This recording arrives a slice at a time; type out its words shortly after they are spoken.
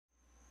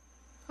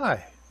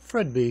Hi,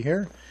 Fred B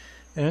here,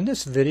 and in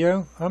this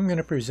video I'm going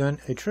to present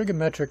a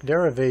trigonometric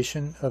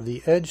derivation of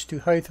the edge to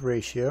height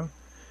ratio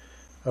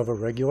of a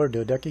regular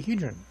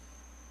dodecahedron.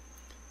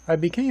 I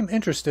became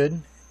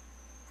interested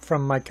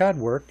from my CAD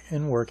work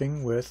in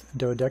working with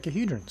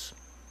dodecahedrons.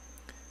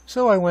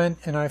 So I went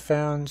and I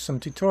found some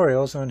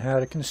tutorials on how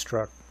to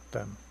construct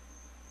them.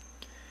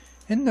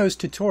 In those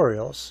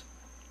tutorials,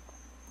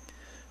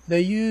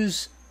 they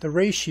use the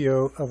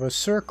ratio of a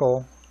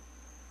circle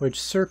which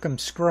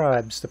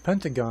circumscribes the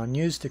pentagon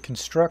used to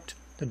construct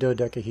the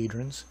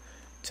dodecahedrons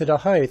to the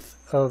height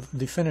of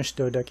the finished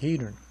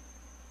dodecahedron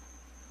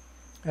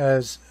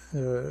as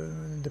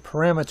the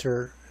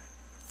parameter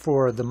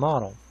for the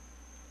model.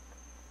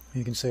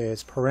 You can say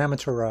it's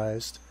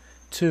parameterized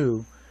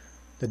to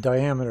the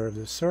diameter of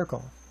the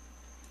circle.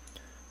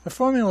 The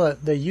formula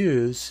they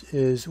use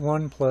is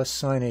 1 plus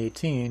sine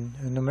 18,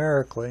 and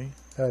numerically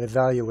that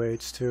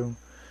evaluates to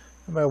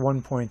about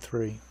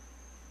 1.3.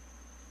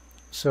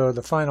 So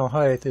the final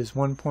height is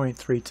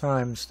 1.3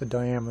 times the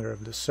diameter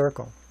of the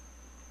circle.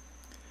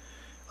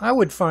 I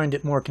would find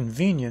it more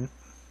convenient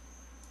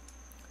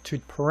to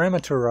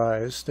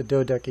parameterize the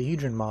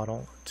dodecahedron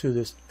model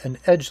to an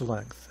edge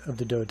length of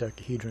the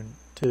dodecahedron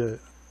to the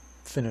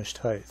finished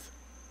height.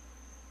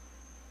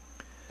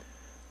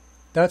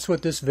 That's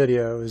what this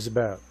video is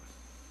about.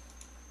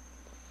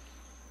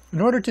 In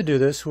order to do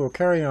this, we'll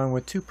carry on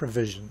with two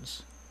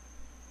provisions.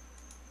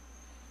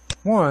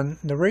 One,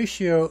 the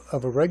ratio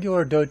of a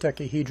regular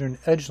dodecahedron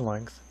edge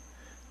length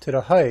to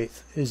the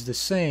height is the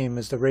same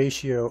as the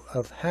ratio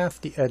of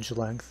half the edge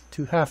length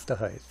to half the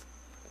height.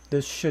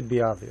 This should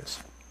be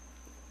obvious.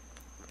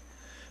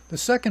 The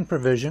second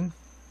provision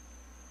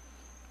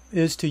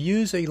is to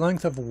use a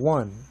length of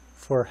 1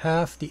 for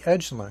half the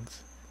edge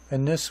length,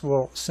 and this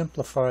will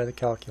simplify the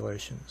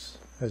calculations,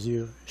 as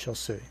you shall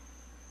see.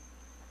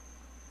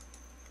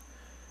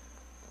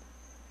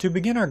 To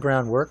begin our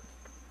groundwork,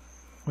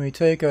 we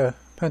take a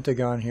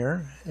pentagon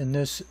here, and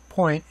this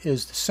point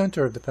is the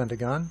center of the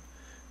pentagon.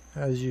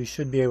 As you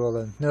should be able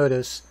to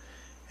notice,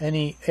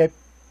 any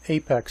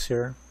apex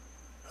here,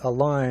 a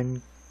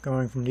line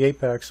going from the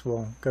apex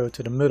will go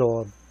to the middle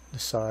of the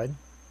side.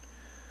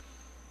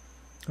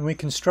 And we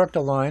construct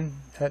a line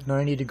at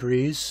 90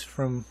 degrees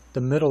from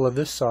the middle of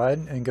this side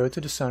and go to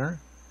the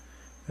center,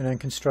 and then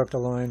construct a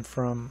line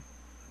from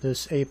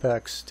this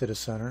apex to the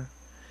center.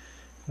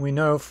 We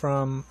know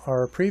from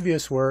our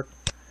previous work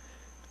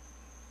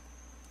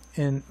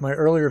in my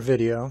earlier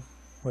video,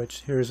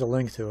 which here's a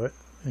link to it,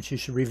 and you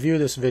should review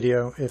this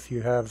video if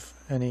you have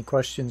any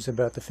questions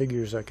about the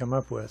figures I come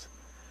up with.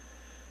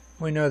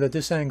 We know that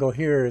this angle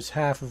here is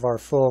half of our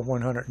full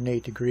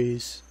 108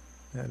 degrees.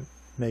 That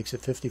makes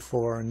it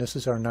 54, and this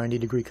is our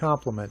 90-degree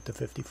complement to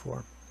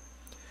 54.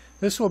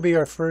 This will be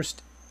our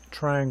first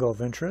triangle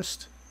of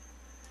interest,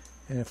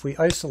 and if we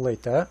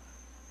isolate that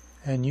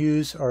and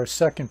use our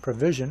second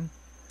provision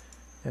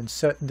and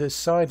set this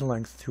side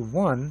length to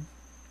 1,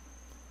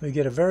 we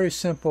get a very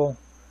simple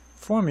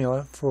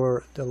formula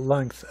for the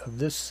length of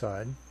this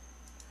side,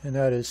 and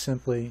that is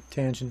simply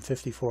tangent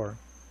 54.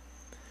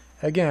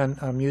 Again,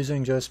 I'm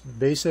using just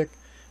basic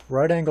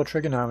right angle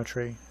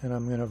trigonometry, and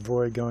I'm going to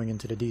avoid going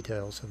into the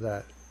details of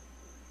that.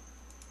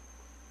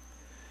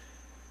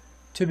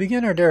 To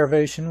begin our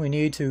derivation, we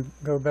need to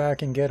go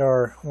back and get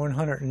our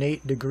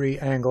 108-degree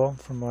angle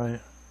from my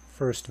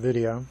first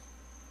video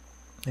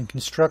and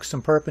construct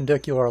some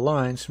perpendicular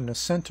lines from the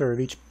center of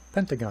each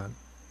pentagon.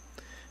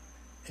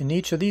 And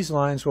each of these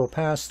lines will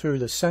pass through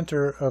the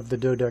center of the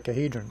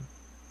dodecahedron.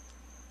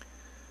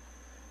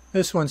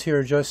 This one's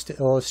here just to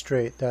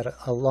illustrate that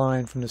a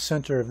line from the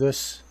center of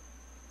this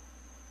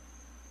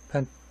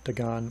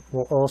pentagon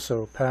will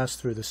also pass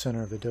through the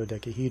center of the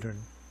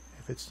dodecahedron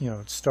if it's,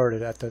 it's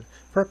started at the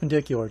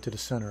perpendicular to the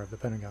center of the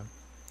pentagon.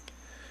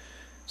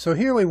 So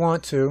here we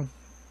want to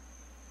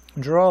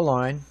draw a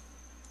line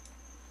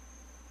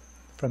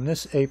from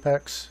this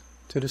apex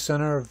to the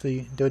center of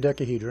the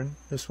dodecahedron.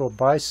 This will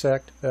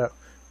bisect that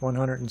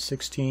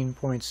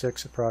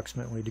 116.6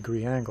 approximately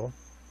degree angle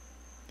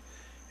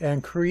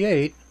and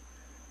create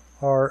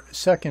our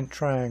second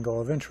triangle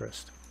of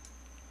interest.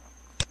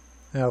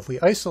 Now if we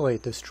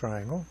isolate this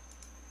triangle,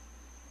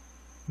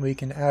 we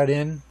can add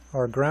in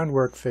our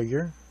groundwork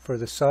figure for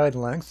the side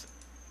length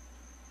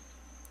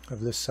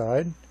of this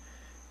side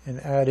and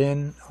add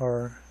in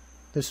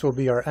this will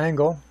be our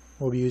angle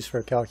we'll be used for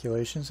our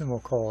calculations, and we'll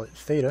call it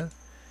theta.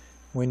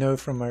 We know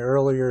from my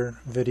earlier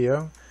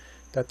video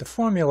that the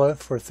formula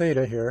for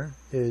theta here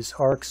is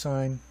arc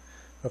sine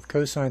of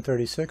cosine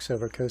 36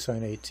 over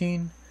cosine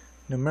 18.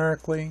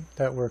 Numerically,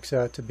 that works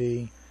out to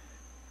be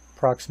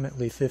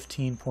approximately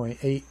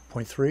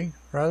 58.3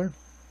 rather.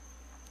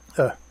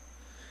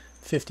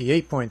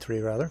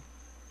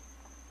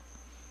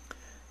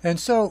 And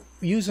so,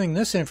 using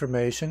this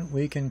information,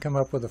 we can come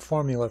up with a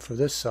formula for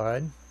this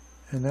side,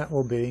 and that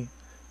will be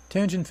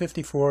tangent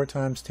 54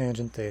 times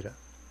tangent theta.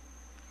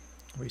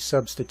 We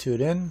substitute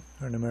in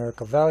our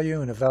numerical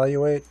value and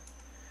evaluate.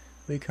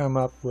 We come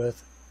up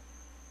with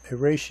a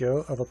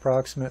ratio of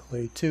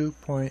approximately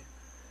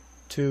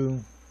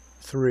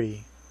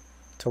 2.23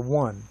 to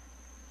 1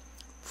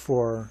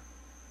 for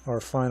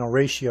our final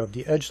ratio of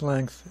the edge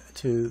length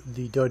to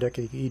the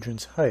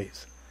dodecahedron's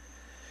height.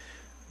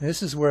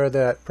 This is where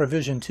that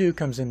provision 2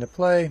 comes into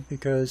play,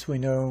 because we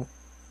know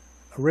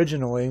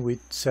originally we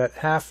set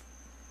half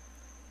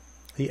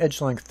the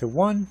edge length to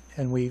 1,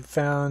 and we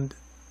found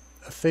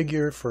a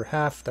figure for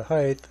half the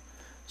height,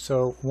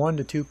 so 1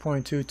 to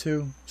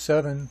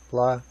 2.227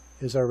 blah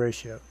is our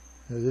ratio.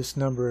 Now this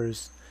number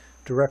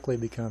directly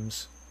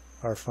becomes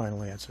our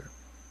final answer.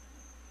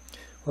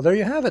 Well, there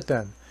you have it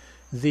then.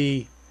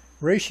 The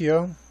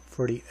ratio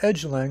for the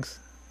edge length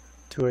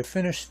to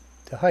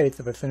the height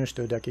of a finished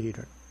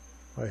dodecahedron.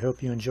 I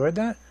hope you enjoyed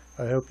that.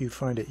 I hope you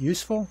find it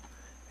useful.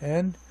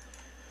 And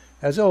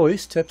as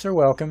always, tips are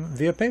welcome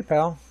via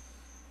PayPal.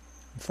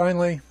 And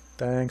finally,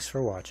 thanks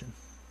for watching.